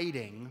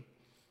inviting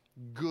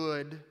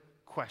good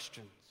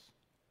questions.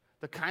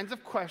 The kinds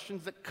of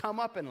questions that come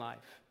up in life.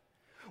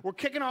 We're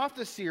kicking off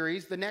the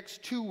series the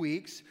next 2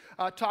 weeks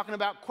talking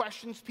about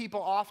questions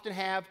people often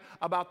have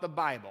about the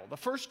Bible. The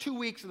first 2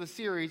 weeks of the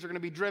series are going to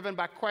be driven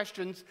by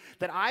questions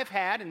that I've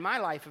had in my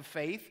life of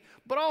faith,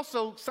 but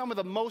also some of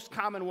the most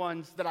common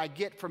ones that I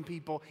get from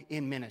people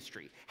in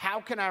ministry. How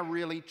can I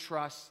really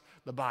trust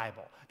the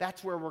Bible?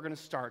 That's where we're going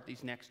to start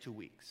these next 2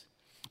 weeks.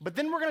 But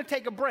then we're going to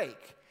take a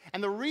break.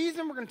 And the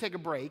reason we're going to take a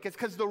break is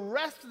because the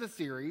rest of the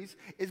series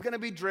is going to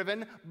be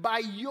driven by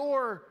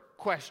your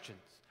questions.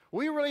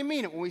 We really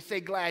mean it when we say,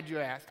 glad you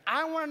asked.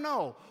 I want to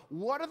know,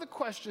 what are the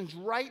questions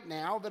right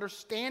now that are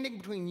standing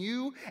between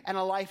you and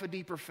a life of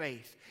deeper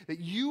faith that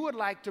you would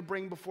like to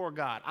bring before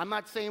God? I'm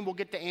not saying we'll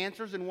get the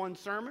answers in one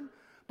sermon,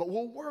 but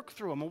we'll work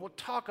through them and we'll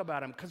talk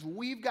about them because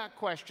we've got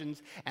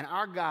questions and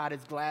our God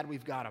is glad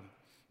we've got them.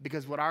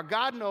 Because what our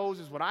God knows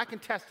is what I can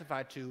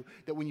testify to,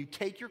 that when you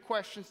take your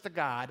questions to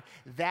God,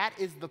 that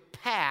is the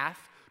path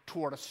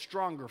toward a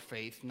stronger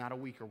faith, not a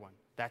weaker one.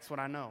 That's what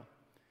I know.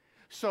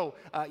 So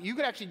you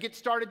could actually get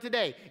started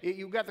today.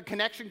 You've got the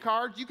connection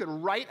cards. You could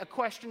write a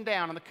question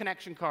down on the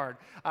connection card.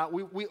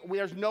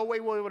 There's no way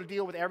we'll be able to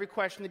deal with every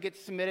question that gets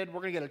submitted.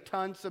 We're going to get a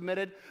ton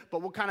submitted,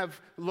 but we'll kind of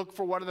look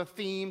for what are the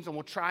themes, and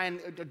we'll try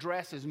and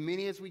address as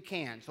many as we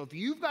can. So if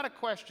you've got a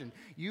question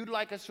you'd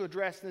like us to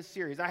address in this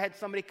series, I had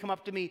somebody come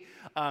up to me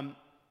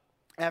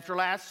after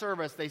last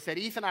service. They said,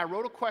 Ethan, I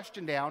wrote a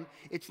question down.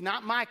 It's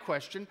not my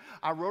question.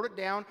 I wrote it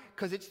down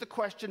because it's the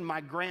question my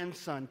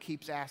grandson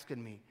keeps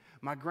asking me.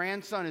 My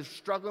grandson is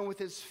struggling with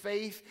his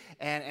faith,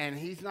 and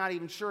he's not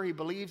even sure he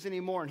believes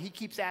anymore, and he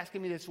keeps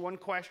asking me this one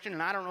question,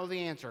 and I don't know the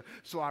answer,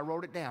 so I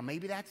wrote it down.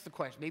 Maybe that's the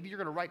question. Maybe you're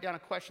going to write down a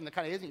question that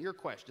kind of isn't your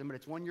question, but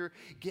it's one you're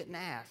getting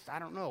asked. I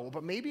don't know,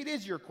 but maybe it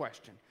is your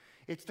question.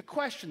 It's the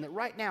question that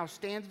right now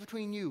stands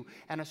between you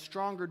and a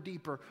stronger,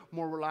 deeper,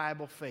 more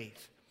reliable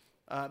faith.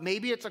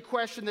 Maybe it's a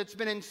question that's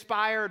been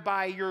inspired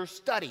by your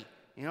study.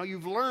 You know,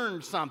 you've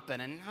learned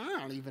something, and I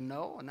don't even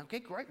know. And okay,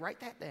 great,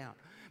 write that down.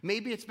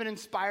 Maybe it's been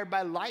inspired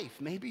by life.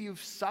 Maybe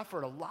you've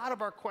suffered. A lot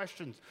of our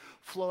questions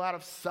flow out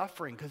of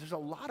suffering because there's a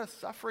lot of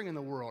suffering in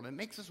the world. It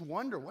makes us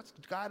wonder, what's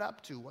God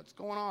up to? What's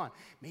going on?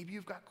 Maybe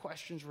you've got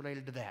questions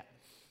related to that.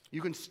 You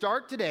can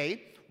start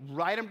today,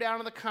 write them down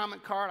on the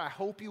comment card. I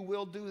hope you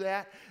will do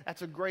that.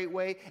 That's a great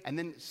way. And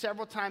then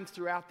several times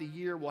throughout the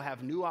year, we'll have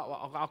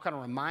I'll kind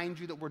of remind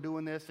you that we're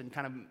doing this and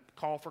kind of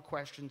call for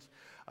questions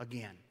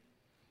again.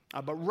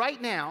 But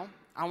right now,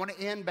 I want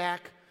to end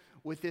back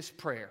with this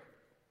prayer.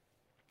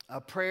 a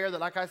prayer that,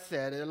 like I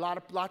said, there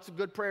are lots of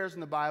good prayers in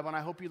the Bible, and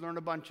I hope you learned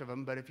a bunch of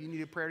them, but if you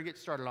need a prayer to get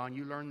started on,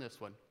 you learn this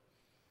one.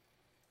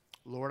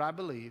 Lord, I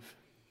believe.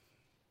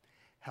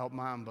 Help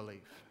my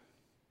unbelief.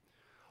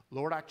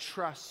 Lord, I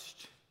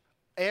trust.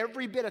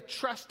 Every bit of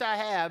trust I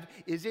have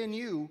is in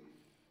you.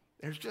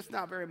 There's just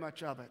not very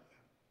much of it.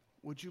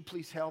 Would you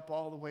please help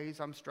all the ways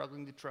I'm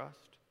struggling to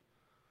trust?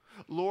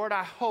 Lord,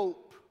 I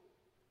hope,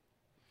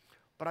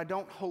 but I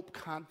don't hope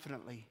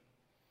confidently.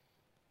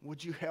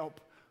 Would you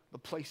help the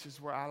places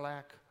where I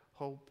lack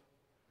hope?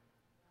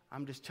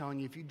 I'm just telling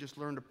you, if you just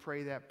learn to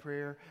pray that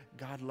prayer,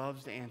 God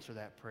loves to answer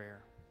that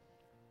prayer.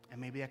 And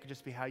maybe that could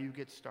just be how you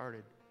get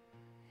started.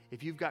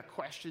 If you've got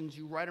questions,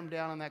 you write them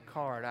down on that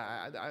card.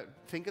 I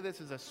think of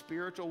this as a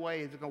spiritual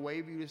way. It's a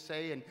way for you to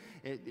say, and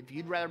if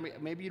you'd rather,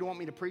 maybe you don't want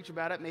me to preach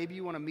about it. Maybe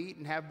you want to meet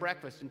and have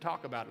breakfast and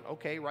talk about it.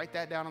 Okay, write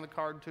that down on the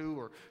card too,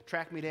 or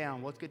track me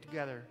down. Let's get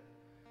together.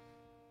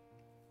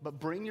 But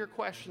bring your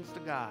questions to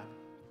God.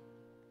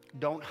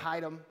 Don't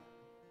hide them.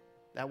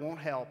 That won't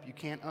help. You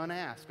can't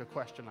unask a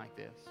question like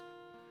this.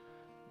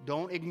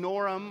 Don't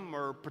ignore them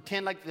or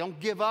pretend like don't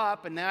give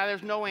up and now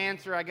there's no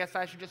answer. I guess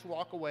I should just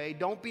walk away.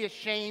 Don't be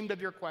ashamed of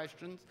your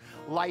questions.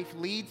 Life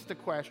leads to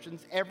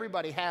questions.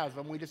 Everybody has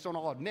them. We just don't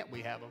all admit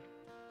we have them.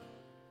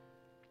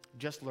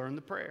 Just learn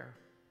the prayer.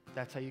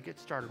 That's how you get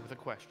started with a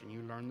question.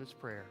 You learn this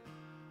prayer.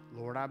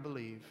 Lord, I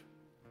believe.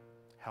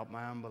 Help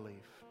my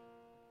unbelief.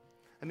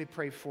 Let me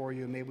pray for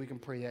you, and maybe we can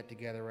pray that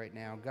together right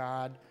now.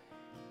 God,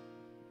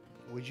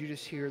 would you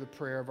just hear the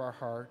prayer of our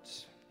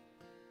hearts?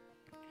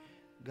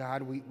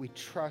 God, we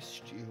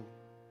trust you,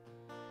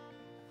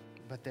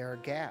 but there are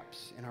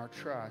gaps in our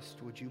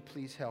trust. Would you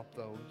please help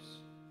those?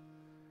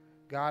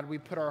 God, we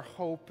put our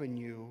hope in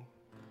you,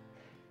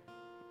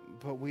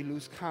 but we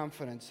lose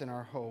confidence in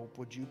our hope.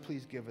 Would you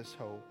please give us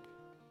hope?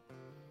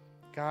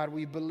 God,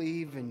 we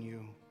believe in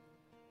you.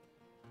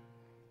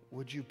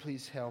 Would you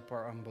please help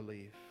our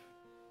unbelief?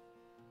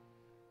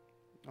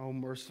 Oh,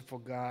 merciful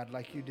God,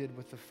 like you did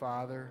with the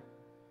Father,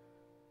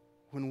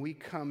 when we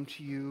come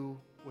to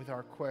you with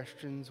our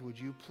questions, would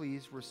you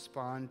please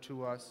respond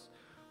to us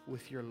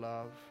with your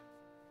love?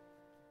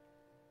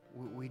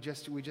 We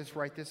just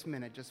right this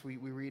minute, we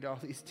read all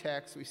these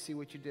texts, we see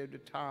what you did to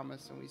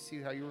Thomas, and we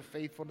see how you were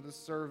faithful to the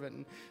servant,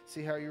 and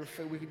see how you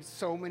were we could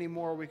so many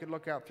more we could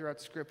look out throughout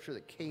Scripture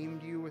that came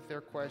to you with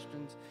their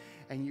questions,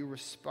 and you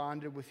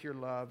responded with your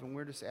love. And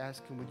we're just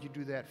asking, would you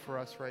do that for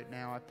us right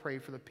now? I pray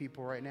for the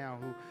people right now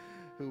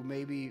who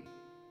maybe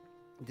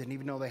didn't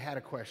even know they had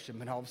a question,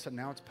 but all of a sudden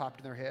now it's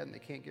popped in their head and they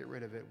can't get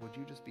rid of it. Would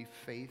you just be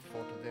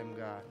faithful to them,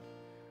 God,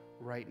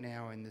 right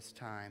now in this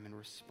time, and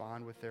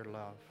respond with their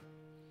love?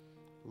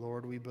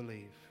 Lord, we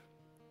believe.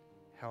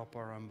 Help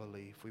our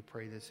unbelief. We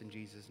pray this in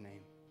Jesus'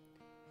 name.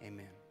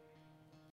 Amen.